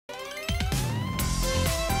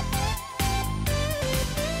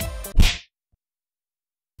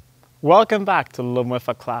Welcome back to Living with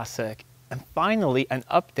a Classic, and finally an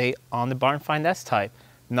update on the barnfind S-Type.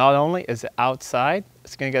 Not only is it outside,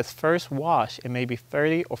 it's going to get its first wash in maybe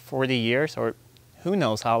 30 or 40 years, or who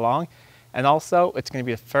knows how long, and also it's going to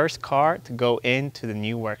be the first car to go into the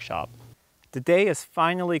new workshop. The day has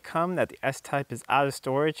finally come that the S-Type is out of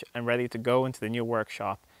storage and ready to go into the new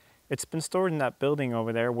workshop. It's been stored in that building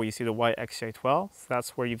over there where you see the white XJ12, so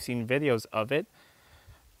that's where you've seen videos of it.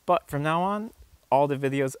 But from now on, all the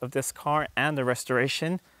videos of this car and the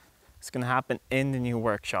restoration is going to happen in the new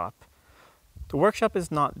workshop. The workshop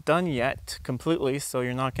is not done yet completely, so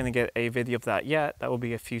you're not going to get a video of that yet. That will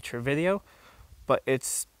be a future video, but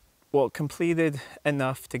it's completed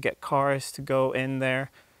enough to get cars to go in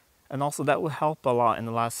there, and also that will help a lot in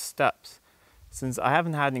the last steps. Since I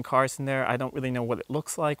haven't had any cars in there, I don't really know what it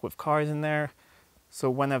looks like with cars in there. So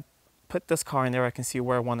when I put this car in there, I can see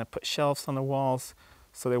where I want to put shelves on the walls,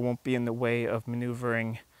 so they won't be in the way of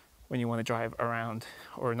maneuvering when you want to drive around,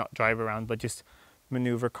 or not drive around, but just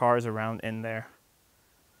maneuver cars around in there.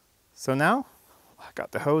 So now I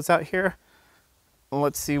got the hose out here, and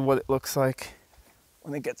let's see what it looks like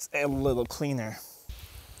when it gets a little cleaner.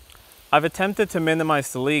 I've attempted to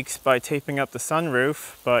minimize the leaks by taping up the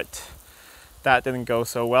sunroof, but that didn't go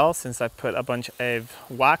so well since I put a bunch of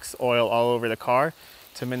wax oil all over the car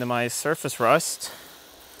to minimize surface rust.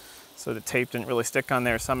 So the tape didn't really stick on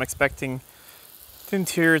there, so I'm expecting the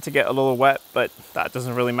interior to get a little wet, but that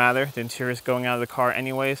doesn't really matter. The interior is going out of the car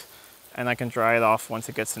anyways, and I can dry it off once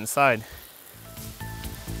it gets inside.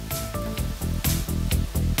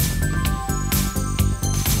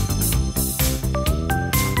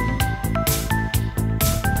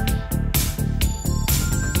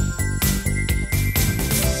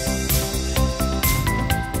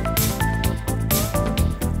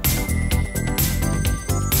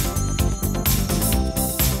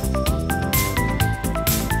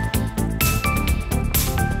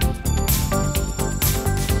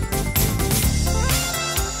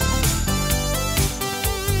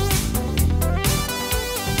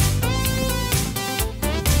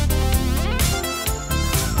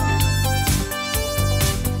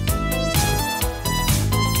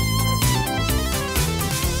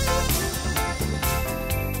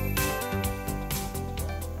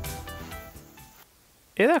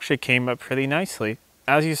 It actually came up pretty nicely.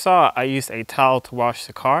 As you saw, I used a towel to wash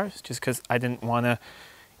the cars just because I didn't want to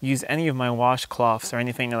use any of my washcloths or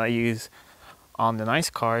anything that I use on the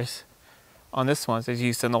nice cars. On this one, I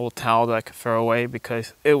used an old towel that I could throw away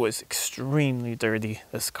because it was extremely dirty,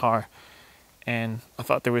 this car. And I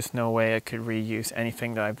thought there was no way I could reuse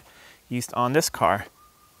anything that I've used on this car.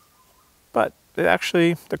 But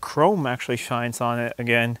the chrome actually shines on it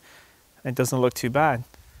again. It doesn't look too bad.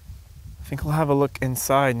 I think I'll have a look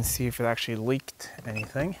inside and see if it actually leaked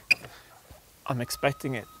anything. I'm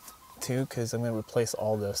expecting it to, because I'm going to replace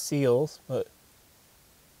all the seals, but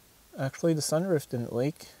actually the sunroof didn't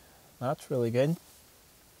leak. That's really good.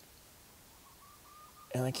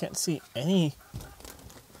 And I can't see any.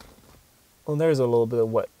 Well, there's a little bit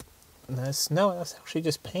of wetness. No, that's actually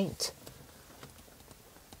just paint.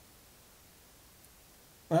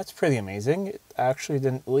 That's pretty amazing. It actually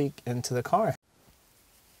didn't leak into the car.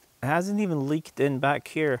 It hasn't even leaked in back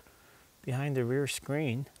here behind the rear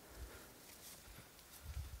screen.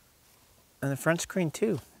 And the front screen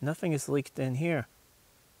too. Nothing is leaked in here.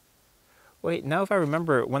 Wait, now if I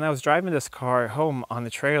remember, when I was driving this car home on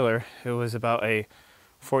the trailer, it was about a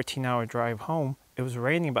 14-hour drive home. It was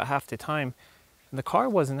raining about half the time. And the car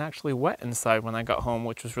wasn't actually wet inside when I got home,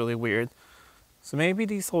 which was really weird. So maybe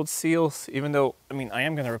these old seals, even though, I mean, I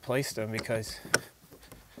am going to replace them because,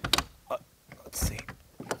 let's see.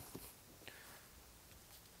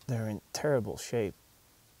 They're in terrible shape.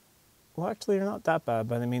 Well, actually, they're not that bad,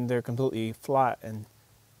 but I mean, they're completely flat,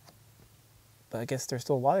 but I guess they're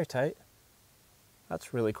still watertight.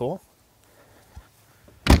 That's really cool.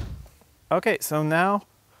 Okay, so now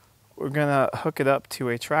we're gonna hook it up to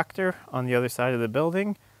a tractor on the other side of the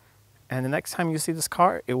building, and the next time you see this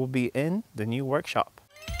car, it will be in the new workshop.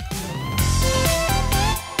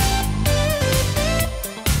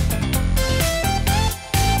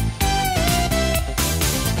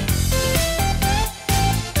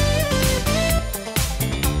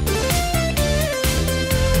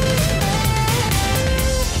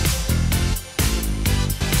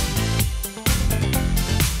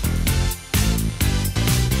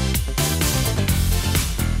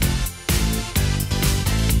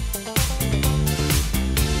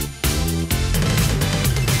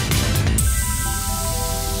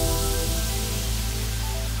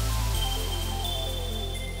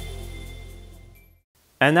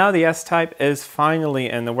 And now the S-Type is finally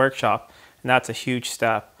in the workshop, and that's a huge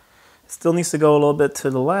step. Still needs to go a little bit to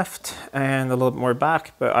the left and a little bit more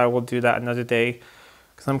back, but I will do that another day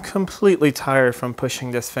because I'm completely tired from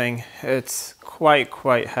pushing this thing. It's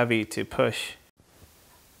quite heavy to push.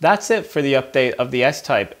 That's it for the update of the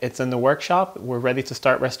S-Type. It's in the workshop. We're ready to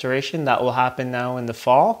start restoration. That will happen now in the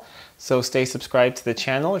fall. So stay subscribed to the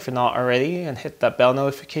channel if you're not already, and hit that bell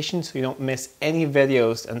notification so you don't miss any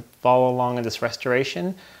videos, and follow along in this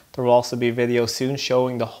restoration. There will also be videos soon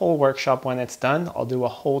showing the whole workshop when it's done. I'll do a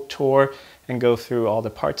whole tour and go through all the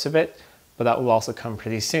parts of it, but that will also come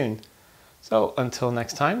pretty soon. So until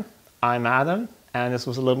next time, I'm Adam, and this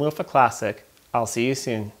was Living with a Classic. I'll see you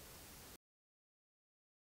soon.